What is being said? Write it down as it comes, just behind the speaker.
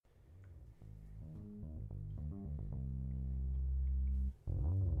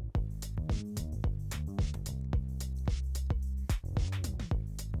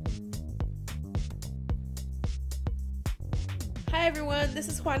Hi everyone, this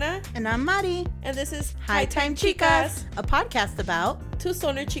is Juana. And I'm Mari. And this is High Time Chicas, a podcast about two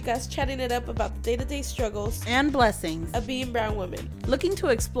stoner chicas chatting it up about the day-to-day struggles and blessings of being brown women. Looking to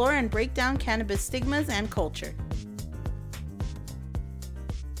explore and break down cannabis stigmas and culture.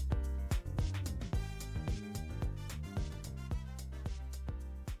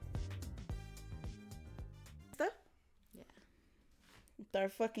 Stuff? Yeah. With our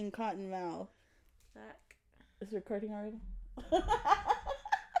fucking cotton mouth. Back. Is it recording already?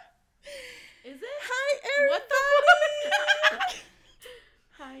 Is it? Hi, everybody!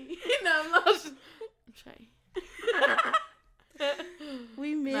 Hi. No, I'm not. I'm shy.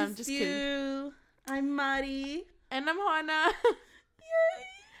 We missed I'm just you. kidding. I'm Mari. And I'm Juana. Yay!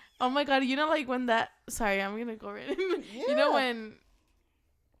 Oh my god, you know like when that... Sorry, I'm gonna go right in. Yeah. You know when...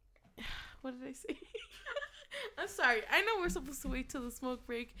 What did I say? I'm sorry. I know we're supposed to wait till the smoke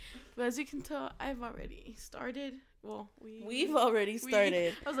break, but as you can tell, I've already started. Well, We've already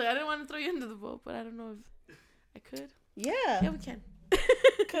started. I was like, I didn't want to throw you into the boat, but I don't know if I could. Yeah. Yeah, we can.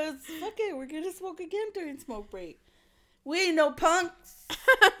 Because, fuck it, we're going to smoke again during smoke break. We ain't no punks.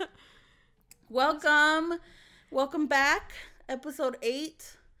 Welcome. Welcome back. Episode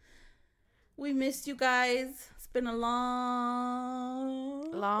 8. We missed you guys. It's been a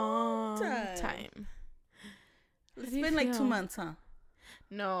long time. It's been like 2 months, huh?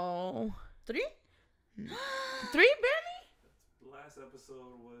 No. 3? 3, barely? The last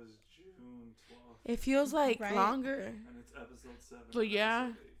episode was June 12th. It feels like Right. longer. And it's episode 7. But yeah.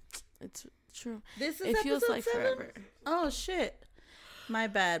 episode 8. It's true. This is It feels episode like 7? forever. Oh, shit. My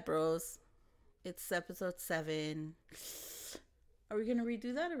bad, bros. It's episode 7. Are we going to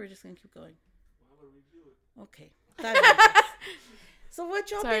redo that or we're just going to keep going? Why would we do it? Okay. That works. So what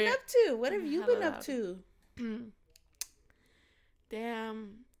y'all Sorry. been up to? What have you Hella been up loud. to?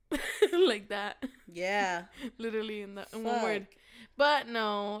 Damn. Like that. Yeah. Literally in one Fuck. word. But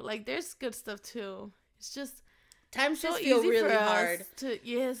no, like there's good stuff too. It's just Times so just feel easy really for us hard.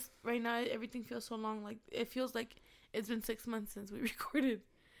 yes, right now everything feels so long. Like it feels like it's been 6 months since we recorded.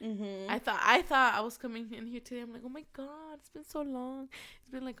 Mm-hmm. I thought I was coming in here today. I'm like, oh my god, it's been so long. It's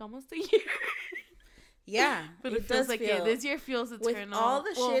been like almost a year. Yeah. But it feels does like feel. this year feels With eternal. all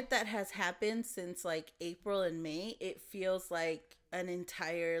the Well, shit that has happened since like April and May, it feels like an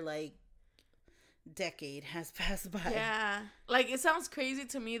entire like decade has passed by. yeah, like it sounds crazy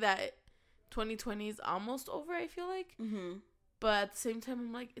to me that 2020 is almost over. I feel like. Mm-hmm. But at the same time,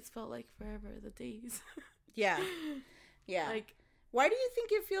 I'm like, it's felt like forever, the days. Yeah. Yeah. Like, Why do you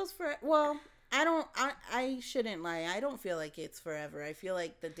think it feels for? Well, I shouldn't lie. I don't feel like it's forever. I feel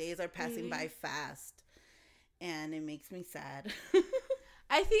like the days are passing by fast, and it makes me sad.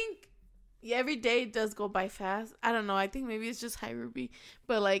 I think every day does go by fast. I don't know. I think maybe it's just high Ruby.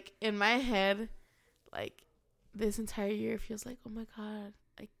 But, like, in my head, like, this entire year feels like, oh, my God.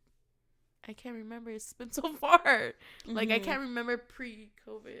 I can't remember. It's been so far. Like, I can't remember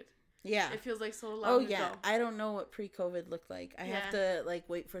pre-COVID. Yeah. It feels like so long Oh yeah, ago. I don't know what pre-COVID looked like. I have Yeah. to like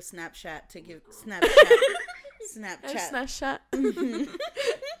wait for Snapchat to give Snapchat Snapchat.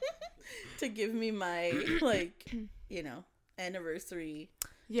 to give me my like anniversary.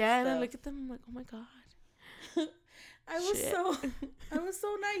 Yeah, and I stuff. look at them. I'm like, oh my God. I was Shit. so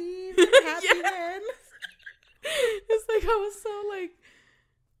naive and happy Yeah. then. It's like I was so like,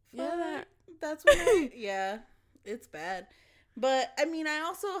 yeah. Fuck, that's when yeah, it's bad. But I mean, I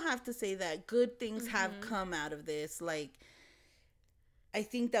also have to say that good things have come out of this. Like, I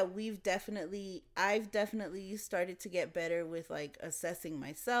think that I've definitely started to get better with like assessing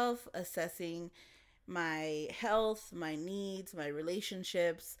myself, assessing my health, my needs, my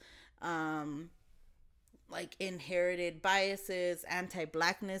relationships, like inherited biases,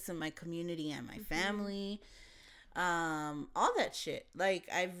 anti-blackness in my community and my family, all that shit. Like,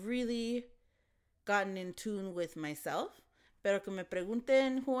 I've really gotten in tune with myself. Pero que me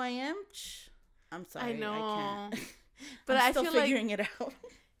pregunten who I am, I'm sorry, I know. I can't. But I'm I still feel figuring it out.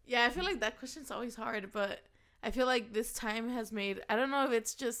 Yeah, I feel like that question's always hard, but I feel like this time has made, I don't know if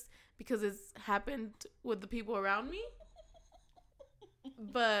it's just because it's happened with the people around me,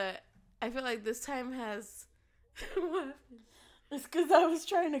 but I feel like this time has, what happened? It's because I was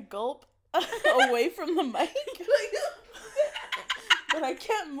trying to gulp away from the mic. But I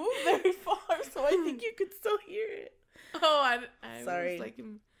can't move very far, so I think you could still hear it. Oh, I Sorry. was like,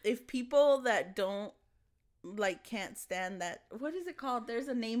 If people that don't, like, can't stand that, what is it called? There's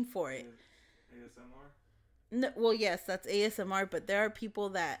a name for it. ASMR? No, well, yes, that's ASMR, but there are people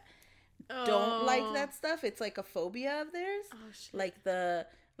that don't like that stuff. It's like a phobia of theirs. Oh, shit. Like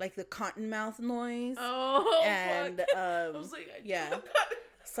the cotton mouth noise. Oh, And, fuck. I was like, yeah.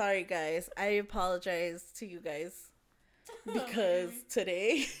 Sorry, guys. I apologize to you guys. because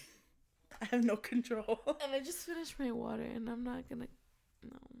today I have no control. And I just finished my water, and I'm not gonna.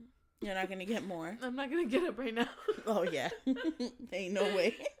 No. You're not gonna get more. I'm not gonna get up right now. Oh yeah, ain't no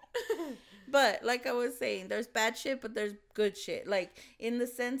way. But like I was saying, there's bad shit, but there's good shit. Like in the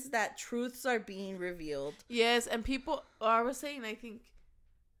sense that truths are being revealed. Yes, and people. Or I was saying, I think.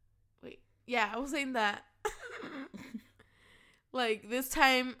 Wait, yeah, I was saying that. Like this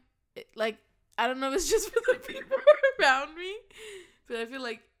time, like I don't know if it's just for the people around me, but I feel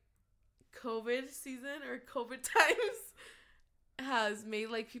like COVID season or COVID times has made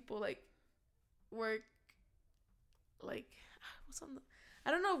like people like work like what's on the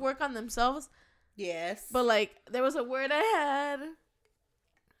I don't know, work on themselves. Yes. But like there was a word I had.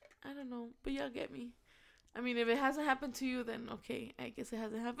 I don't know, but y'all get me. I mean, if it hasn't happened to you, then okay, I guess it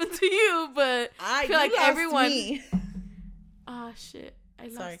hasn't happened to you. But I feel like everyone. Ah, shit! I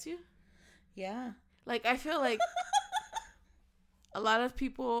lost you. Yeah. Like I feel like a lot of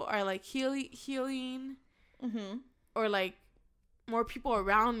people are like healing, or like more people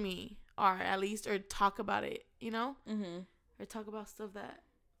around me are at least, or talk about it, you know, or talk about stuff that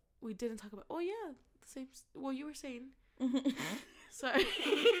we didn't talk about. Oh yeah, the same. Well, you were saying. Sorry.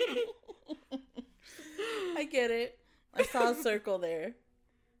 I get it. I saw a circle there.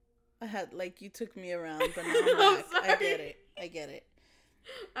 I had like you took me around, but now I'm back. I get it.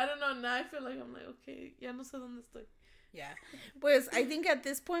 I don't know. Now I feel like I'm like, okay, ya no sé dónde estoy. Yeah, pues I think at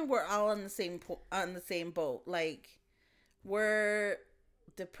this point we're all on the same boat. Like we're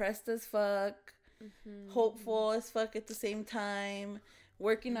depressed as fuck, hopeful as fuck at the same time.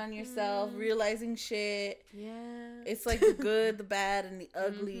 Working on yourself, realizing shit. Yeah. It's like the good, the bad, and the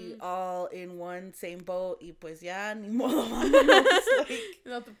ugly all in one same boat. Y pues ya, ni modo.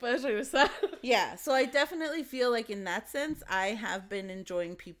 No te puedes regresar. Yeah, so I definitely feel like in that sense, I have been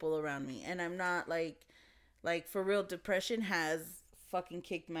enjoying people around me. And I'm not like for real, depression has fucking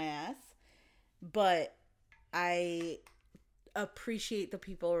kicked my ass. But I appreciate the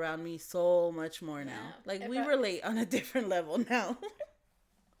people around me so much more now. Like, we relate on a different level now.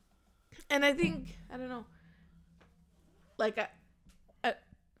 And I think, I don't know, like, sorry.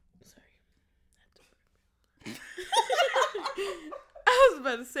 I was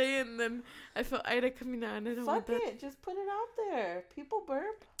about to say it, and then I felt Ida coming out, and I don't want that. Fuck it, just put it out there. People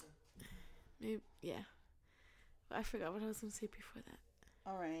burp. Maybe, yeah. I forgot what I was going to say before that.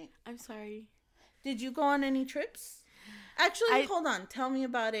 All right. I'm sorry. Did you go on any trips? Actually, hold on. Tell me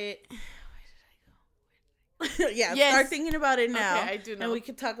about it. Yeah, yes. Start thinking about it now. Okay, I do know. And we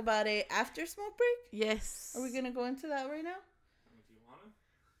can talk about it after smoke break? Yes. Are we going to go into that right now? Do you want to?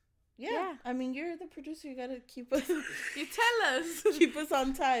 Yeah. I mean, you're the producer. You got to keep us... You tell us. Keep us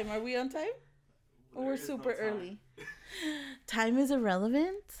on time. Are we on time? Or we're super early? Time is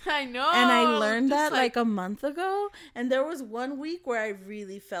irrelevant. I know. And I learned that like a month ago. And there was one week where I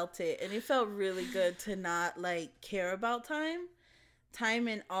really felt it. And it felt really good to not like care about time. Time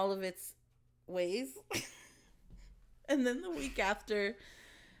in all of its ways. And then the week after,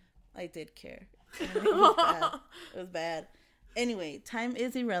 I did care. It was bad. Anyway, time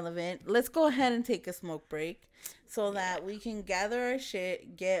is irrelevant. Let's go ahead and take a smoke break so that we can gather our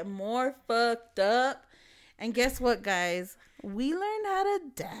shit, get more fucked up. And guess what, guys? We learned how to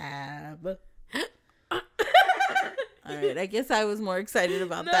dab. All right, I guess I was more excited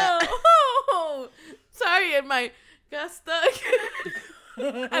about that. No, sorry, and my got stuck.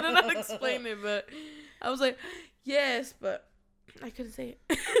 I don't know how to explain it, but I was like, yes, but I couldn't say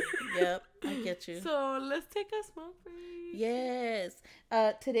it. Yep, I get you. So let's take a smoke break. Yes.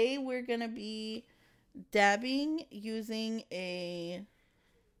 Today we're gonna be dabbing using a...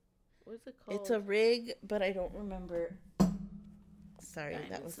 What's it called? It's a rig, but I don't remember. Sorry,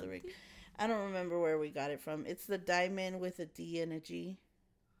 Diamond that was the rig. something? I don't remember where we got it from. It's the Diamond with a D and a G.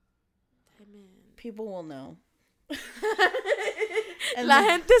 Diamond. People will know. La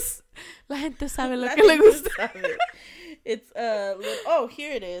gente sabe lo que le gusta. It's oh,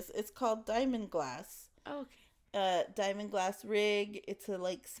 here it is. It's called Diamond Glass. Oh, okay. Diamond Glass rig. It's a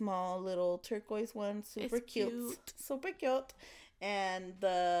like small little turquoise one. Super cute. Super cute. And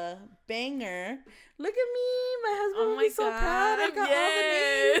the banger. Look at me. My husband will be so proud. I got all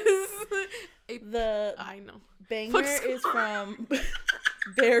the names. I know. Banger is from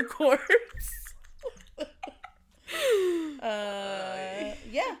Bear Quartz.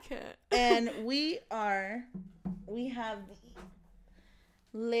 Yeah. And we have the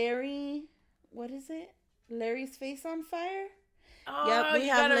Larry, what is it? Larry's Face on Fire? Oh, yep, we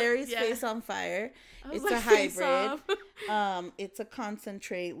have Larry's Face on Fire. It's like a hybrid. It's a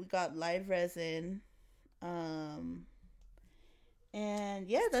concentrate. We got live resin. And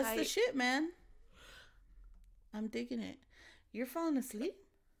yeah, that's the shit, man. I'm digging it. You're falling asleep?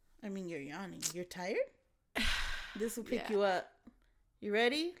 I mean, you're yawning. You're tired? This will pick Yeah. you up. You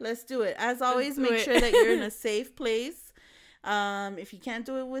ready? Let's do it. As always, do make it. sure that you're in a safe place. If you can't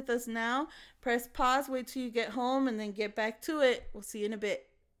do it with us now, press pause, wait till you get home, and then get back to it. We'll see you in a bit.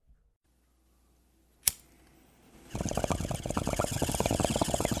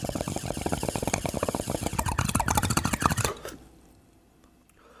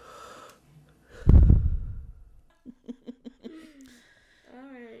 All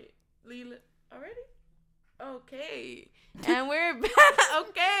right, Lila. Already? Okay. And we're back.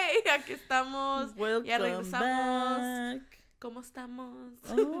 Okay. Aquí estamos. Welcome Ya regresamos. back. ¿Cómo estamos?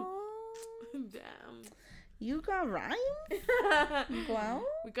 Oh, Damn. you got rhymes? Wow.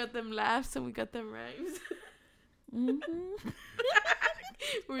 We got them laughs and we got them rhymes. Mm-hmm.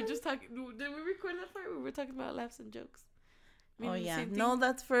 We were just talking. Did we record that part? We were talking about laughs and jokes. Oh, Meaning the yeah. same thing? No,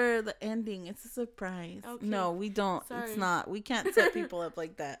 that's for the ending. It's a surprise. Okay. No, we don't. Sorry. It's not. We can't set people up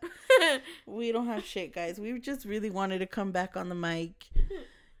like that. We don't have shit, guys. We just really wanted to come back on the mic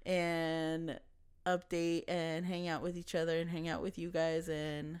and update and hang out with each other and hang out with you guys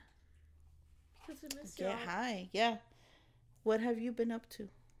and Because we miss get y'all. high. Yeah. What have you been up to?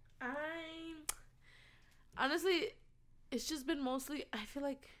 Honestly, it's just been mostly. I feel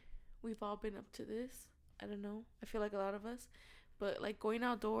like we've all been up to this. I don't know. I feel like a lot of us, but like going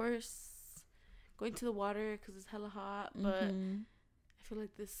outdoors, going to the water because it's hella hot. But Mhm. I feel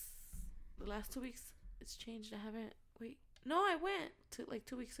like the last 2 weeks, it's changed. No, I went to like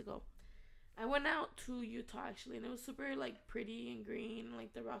 2 weeks ago. I went out to Utah actually, and it was super like pretty and green.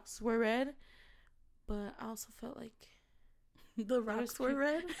 Like the rocks were red, but I also felt like The rocks were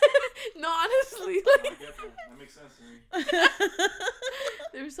red. no, honestly, I like get that. That makes sense to me.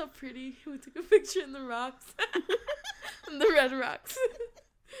 they were so pretty. We took a picture in the rocks, in the red rocks.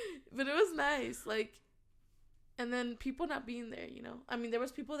 But it was nice, like, and then people not being there. You know, I mean, there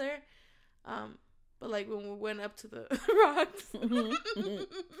was people there, but like when we went up to the rocks,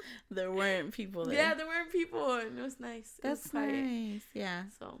 There weren't people there. yeah, there weren't people, and it was nice. It was That's quiet. nice. Yeah.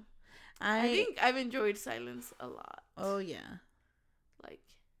 So I think I've enjoyed silence a lot. Oh, yeah. Like,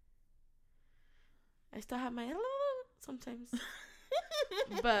 I still have my sometimes,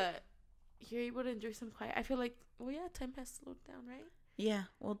 but you're able to enjoy some quiet. I feel like, well, yeah, time has slowed down, right? Yeah.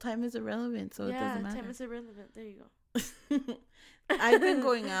 Well, time is irrelevant, so it doesn't matter. time is irrelevant. There you go. I've been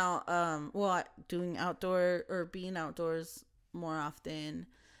going out, doing outdoor or being outdoors more often.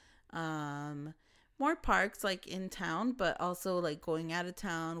 More parks like in town, but also like going out of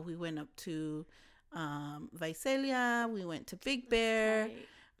town. We went up to Visalia. We went to Big Bear.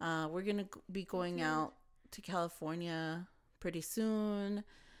 Right. We're gonna be going Okay. out to California pretty soon.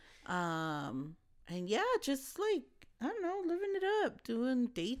 And yeah, just like I don't know, living it up, doing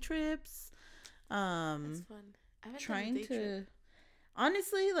day trips. That's fun. I haven't done a Trying day to trip.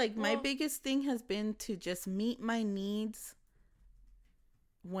 honestly, like my Well- biggest thing has been to just meet my needs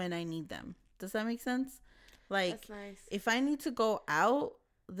when I need them. Does that make sense? Like That's nice. if I need to go out,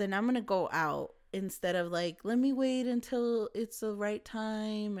 then I'm gonna go out instead of like let me wait until it's the right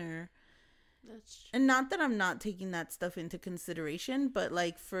time. Or That's true. and not that I'm not taking that stuff into consideration, but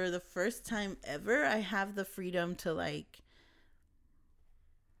like for the first time ever, I have the freedom to like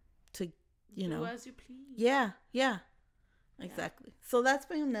Do know as you please. yeah exactly. So that's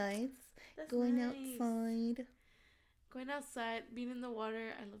been nice. That's Going nice. outside. Going outside, being in the water.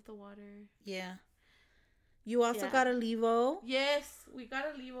 I love the water. Yeah. You also Yeah. got a Levo. Yes, we got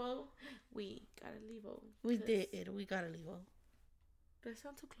a Levo. We got a Levo. We 'cause- did. We got a Levo. Did I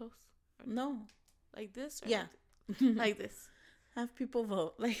sound too close? No. Like this? Or Yeah. Like this. Have people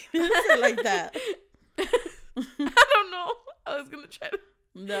vote. Like like that. I don't know. I was gonna try to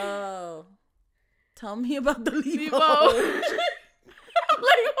No. Tell me about the Levo. Levo. I'm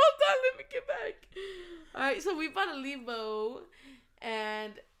like, hold on, let me get back. All right, so we bought a Levo,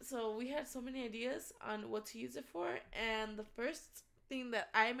 and so we had so many ideas on what to use it for, and the first thing that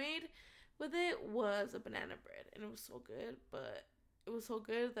I made with it was a banana bread, and it was so good, but it was so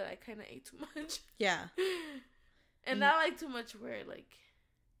good that I kind of ate too much. Yeah. And not like too much where like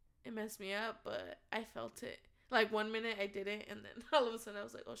it messed me up, but I felt it. Like 1 minute I did it, and then all of a sudden I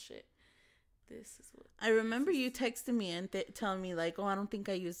was like, oh shit, this is what. I remember you texting me and telling me like, oh, I don't think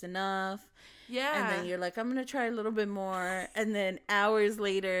I used enough. Yeah. And then you're like, I'm going to try a little bit more. And then hours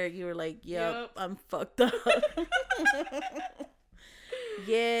later, you were like, yep. I'm fucked up.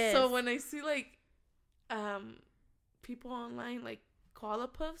 Yes. So when I see like people online like koala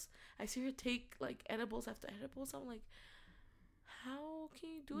puffs, I see her take like edibles after edibles. I'm like, how can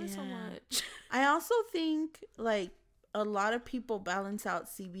you do it so Yeah. much? I also think like a lot of people balance out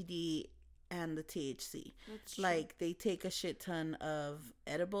CBD and the THC. That's true. Like they take a shit ton of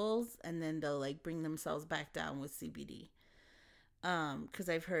edibles and then they'll like bring themselves back down with CBD. Because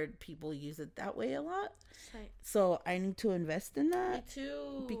I've heard people use it that way a lot. Sight. So I need to invest in Me that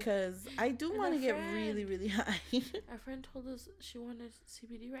too. because I do And want to our get friend- really, really high. Our friend told us she wanted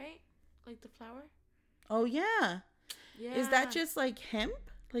CBD, right? Like the flower. Oh yeah. Yeah. Is that just like hemp?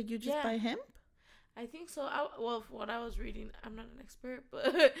 Like you just Yeah. buy hemp? I think so. Well, what I was reading, I'm not an expert,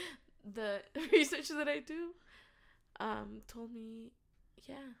 but the research that I do, told me,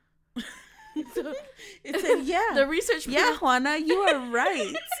 yeah. So, It said yeah. the research. Yeah, Juana, you are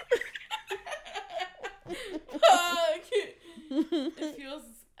right. Fuck. It feels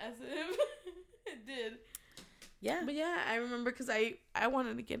as if it did. Yeah. But yeah, I remember because I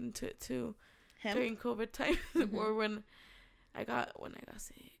wanted to get into it too Hemp. during COVID time, Mhm. or when I got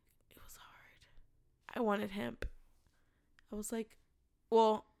sick. It was hard. I wanted hemp. I was like,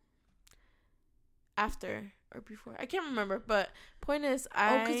 well, after or before, I can't remember. But point is,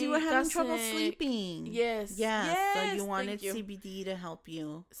 because you were having got trouble sick. sleeping. Yes. Yeah. So Yes, you wanted thank you. CBD to help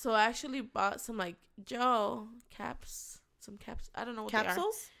you. So I actually bought some like gel caps, some caps. I don't know what they are.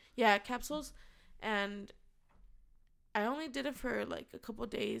 Capsules? Yeah, capsules. And I only did it for like a couple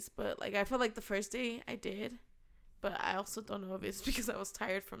days, but like I felt like the first day I did, but I also don't know if it's because I was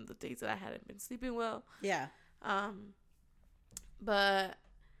tired from the days that I hadn't been sleeping well. Yeah. But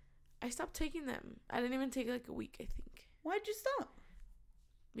I stopped taking them. I didn't even take like a week, I think, Why'd you stop?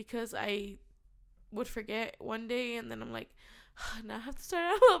 because I would forget one day, and then I'm like, now I have to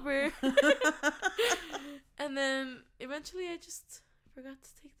start all over. And then eventually I just forgot to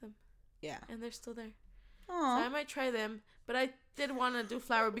take them, Yeah. and they're still there. So Aw. I might try them, but I did want to do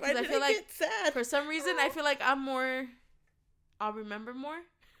flower Why because I did feel like get sad? for some reason I feel like I'll remember more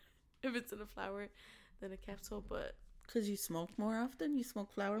if it's in a flower than a capsule. But Because you smoke more often? You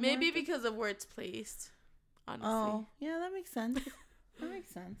smoke flower more maybe often? because of where it's placed. Honestly, Oh, yeah, that makes sense. That makes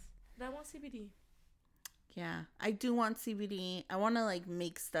sense. but I want CBD. Yeah, I do want CBD. I want to like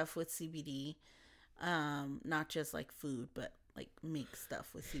make stuff with CBD. Not just like food, but like make stuff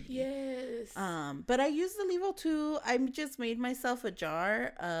with CBD. Yes. But I use the Levo too. I just made myself a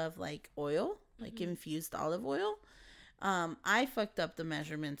jar of like oil, like Mhm. infused olive oil. I fucked up the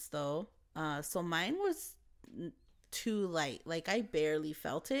measurements though. So mine was too light. Like I barely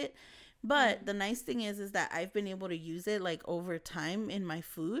felt it. But the nice thing is that I've been able to use it like over time in my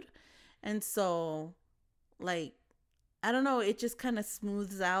food. And so like I don't know, it just kind of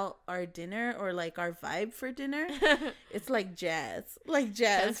smooths out our dinner or like our vibe for dinner. It's like jazz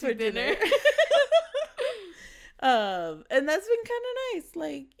Fancy for dinner. And that's been kind of nice.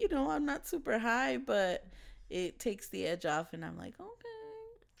 Like, you know, I'm not super high, but it takes the edge off and I'm like,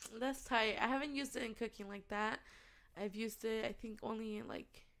 okay. That's tight. I haven't used it in cooking like that. I've used it, I think, only in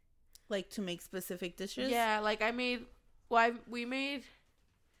Like to make specific dishes. yeah, like we made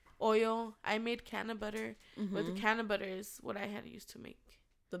oil. I made canna butter, but the Mhm. canna butter is what I had used to make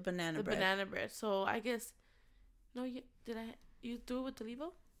The banana the bread. banana bread. So I guess you do it with the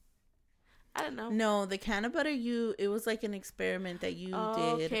Levo? I don't know. No, the canna butter it was like an experiment that you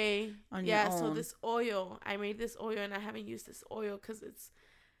did. Okay. on Yeah, your so own. this oil, I made this oil and I haven't used this oil because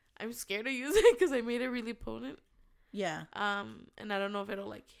I'm scared to use it because I made it really potent. Yeah. And I don't know if it'll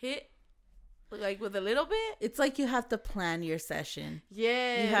like hit like with a little bit. It's like you have to plan your session.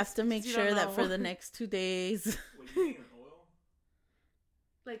 Yeah. You have to make you sure don't that for know. the next 2 days. What, you making an oil?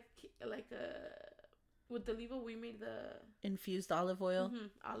 like with the Levo we made the Infused olive oil.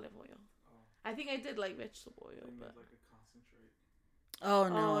 olive oil. Oh, I think I did like vegetable oil, they made but like a concentrate. Oh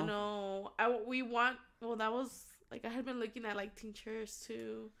no. oh no, that was like I had been looking at like tinctures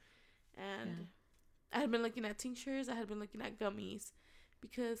too, and Yeah. I had been looking at tinctures. I had been looking at gummies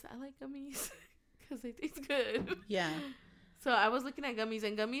because I like gummies because they taste good. Yeah. So I was looking at gummies,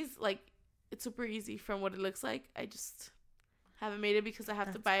 and gummies like it's super easy from what it looks like. I just haven't made it because I have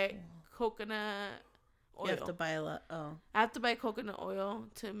to That's buy cool. coconut oil. You have to buy a lot. Oh. I have to buy coconut oil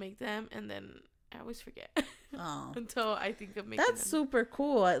to make them, and then I always forget Oh. until I think of making That's them. super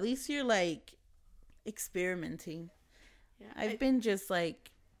cool. At least you're like experimenting. Yeah, I've been just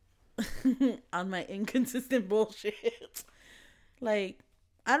like on my inconsistent bullshit. Like,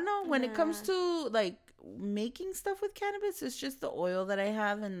 I don't know. When it comes Yeah. to like making stuff with cannabis, it's just the oil that I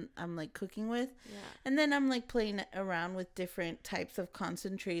have and I'm like cooking with. yeah. And then I'm like playing around with different types of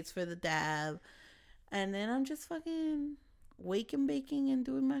concentrates for the dab. And then I'm just fucking waking, baking, and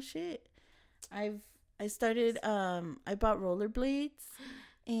doing my shit. I started, I bought rollerblades.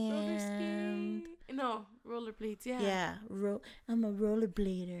 Roller And skate. No, rollerblades. Yeah. yeah, I'm a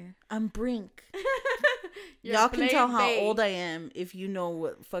rollerblader. I'm Brink. Y'all can tell how Blade. old I am if you know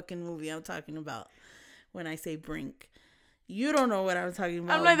what fucking movie I'm talking about when I say Brink. You don't know what I'm talking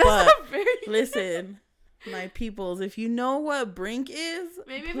about. I'm like, that's not very... Listen, my peoples, if you know what Brink is,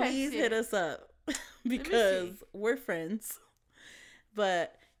 Maybe please hit us up because we're friends.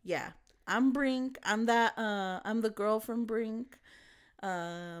 But yeah, I'm Brink. I'm the girl from Brink.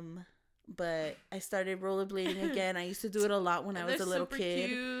 But I started rollerblading again. I used to do it a lot when I was a little kid.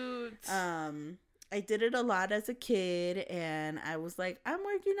 Cute. I did it a lot as a kid, and I was like, I'm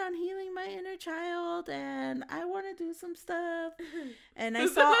working on healing my inner child, and I want to do some stuff. And I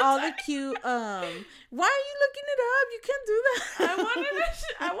saw all the cute. Why are you looking it up? You can't do that. I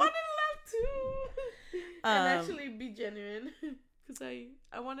wanted to laugh too, and actually be genuine, because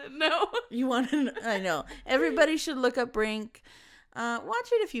I want to know. You want to? I know. Everybody should look up Brink.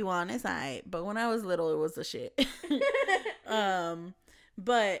 Watch it if you want. It's alright. But when I was little, it was the shit.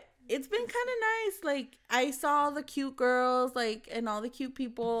 But it's been kind of nice. Like, I saw the cute girls, like, and all the cute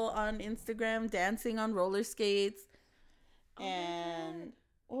people on Instagram dancing on roller skates. And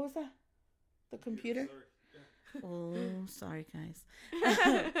what was that? The computer? Oh, sorry, guys.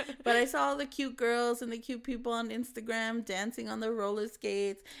 But I saw all the cute girls and the cute people on Instagram dancing on the roller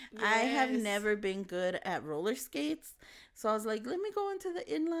skates. Yes. I have never been good at roller skates. So I was like, let me go into the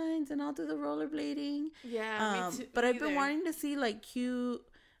inlines and I'll do the rollerblading. Yeah, me too. But I've been wanting to see, like, cute...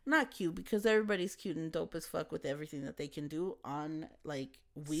 Not cute, because everybody's cute and dope as fuck with everything that they can do on, like,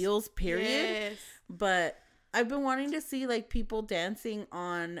 wheels, period. Yes. But I've been wanting to see, like, people dancing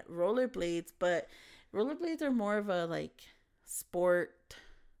on rollerblades, but rollerblades are more of a, like, sport...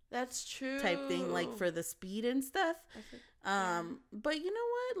 That's true. ...type thing, like, for the speed and stuff. But you know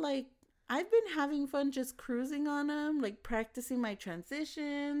what? Like, I've been having fun just cruising on them, like, practicing my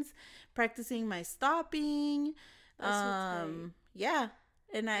transitions, practicing my stopping. Yeah.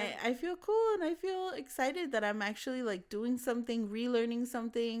 And I feel cool, and I feel excited that I'm actually, like, doing something, relearning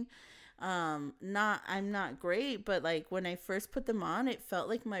something. I'm not great, but, like, when I first put them on, it felt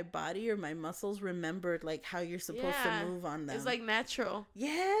like my body or my muscles remembered, like, how you're supposed to move on them. It's, like, natural.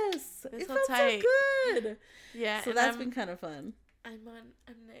 Yes. It's it felt so good. Yeah. So that's been kind of fun. I'm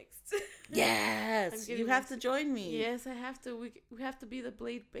next. Yes. You have to join me. Yes, I have to. We have to be the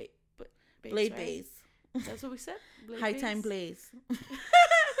Blade Base. Blade right? Base. That's what we said? High Time Blaze.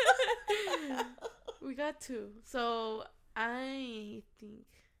 We got to. So I think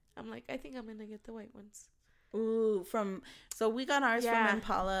I'm gonna get the white ones. Ooh, so we got ours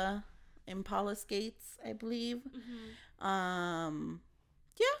from Impala Skates, I believe. Mm-hmm.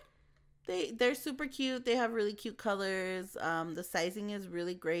 Yeah. They're super cute. They have really cute colors. The sizing is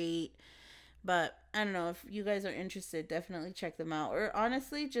really great. But I don't know, if you guys are interested, definitely check them out. Or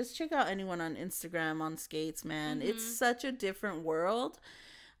honestly, just check out anyone on Instagram on skates, man. Mm-hmm. It's such a different world.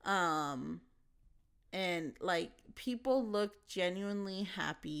 And like, people look genuinely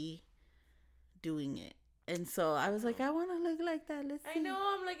happy doing it. And so I was like, I want to look like that. Let's see. I know.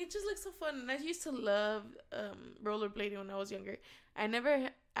 I'm like, it just looks so fun. And I used to love rollerblading when I was younger. I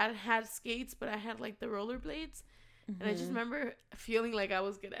had skates, but I had like the rollerblades. Mm-hmm. And I just remember feeling like I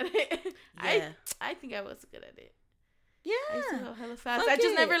was good at it. Yeah. I think I was good at it. Yeah. I used to go hella fast. I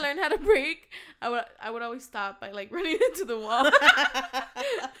just never learned how to brake. I would always stop by like running into the wall.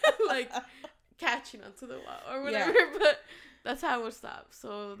 Like catching onto the wall or whatever. Yeah. But that's how I would stop.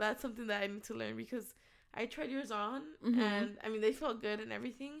 So that's something that I need to learn, because I tried yours on, and I mean, they felt good and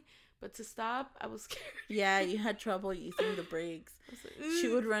everything. But to stop, I was scared. Yeah, you had trouble using the brakes. Like, she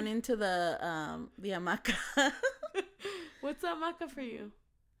would run into the hamaca. What's the hamaca for you?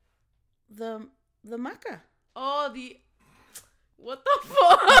 The maca. Oh, what the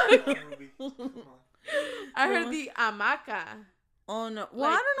fuck? I heard the hamaca. Oh, no. Well,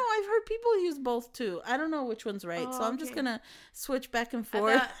 I don't know. I've heard people use both, too. I don't know which one's right. So I'm just going to switch back and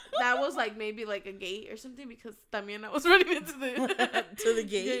forth. That was like maybe like a gate or something, because también I was running into the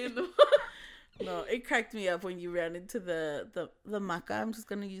gate. No, it cracked me up when you ran into the maca. I'm just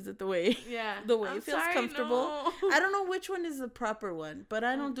going to use it the way it feels comfortable. No. I don't know which one is the proper one, but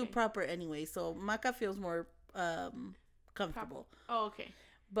I don't do proper anyway. So maca feels more comfortable. Oh, okay.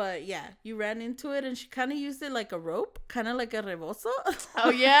 But yeah, you ran into it, and she kind of used it like a rope, kind of like a rebozo. Oh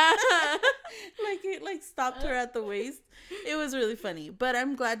yeah. Like it stopped her at the waist. It was really funny. But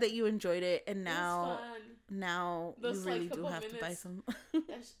I'm glad that you enjoyed it, and now you really do have to buy some.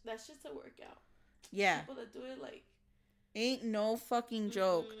 That's just a workout. Yeah. People that do it like ain't no fucking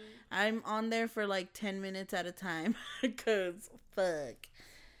joke. I'm on there for like 10 minutes at a time, because fuck.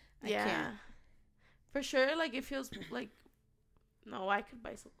 I can't. For sure, like it feels like. No, I could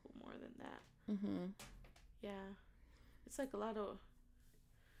bicycle more than that. Yeah. It's like a lot of...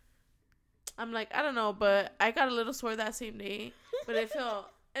 I'm like, I don't know, but I got a little sore that same day, but it felt,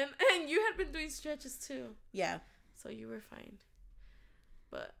 and you had been doing stretches too. Yeah. So you were fine.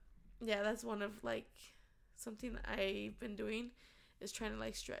 But yeah, that's one of like something I've been doing is trying to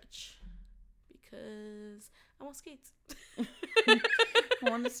like stretch because I want skates. I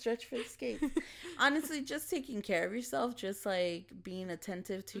want to stretch for the skates. Honestly, just taking care of yourself, just like being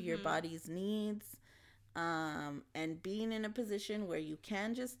attentive to your body's needs, and being in a position where you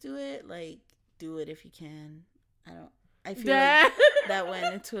can just do it, like do it if you can. I feel like that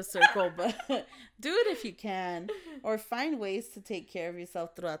went into a circle, but do it if you can, or find ways to take care of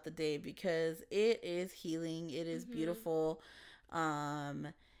yourself throughout the day because it is healing. It is beautiful.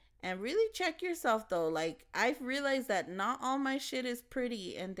 And really check yourself though. Like I've realized that not all my shit is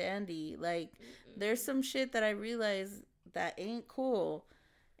pretty and dandy. Like there's some shit that I realize that ain't cool.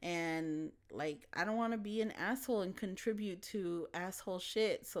 And like I don't want to be an asshole and contribute to asshole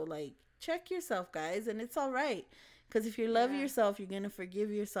shit. So like check yourself, guys, and it's all right. Because if you love yourself, you're going to forgive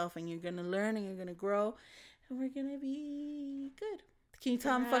yourself and you're going to learn and you're going to grow and we're going to be good. Can you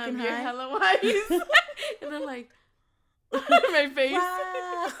tell I'm fucking high? You're hella wise. And I'm like, my face.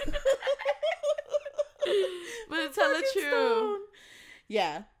 Wow. But it's hella true. Stone.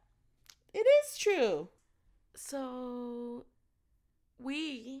 Yeah, it is true. So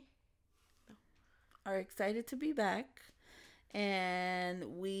we are excited to be back,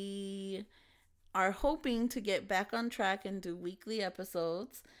 and we are hoping to get back on track and do weekly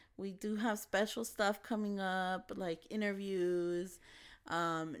episodes. We do have special stuff coming up, like interviews,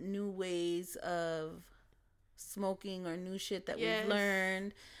 new ways of smoking or new shit that we've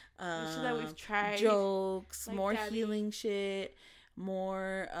learned, shit that we've tried, jokes, like more Daddy. healing shit,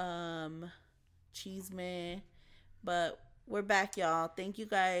 more chisme. But we're back, y'all. Thank you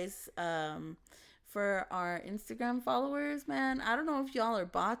guys for our Instagram followers, man. I don't know if y'all are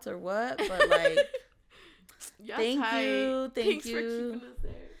bots or what, but like thank you. Thanks for keeping us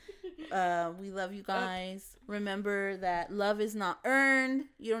there. We love you guys. Remember that love is not earned.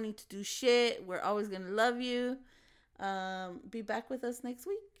 You don't need to do shit. We're always gonna love you. Be back with us next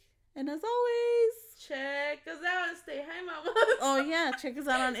week. And as always, check us out and stay high, mama. Oh yeah, check us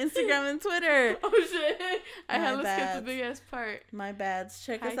out on Instagram and Twitter. Oh shit, I had to skip the big ass part. My bads.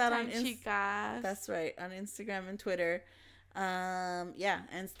 Check us out on Instagram. That's right, on Instagram and Twitter. Yeah,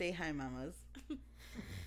 and stay high, mamas.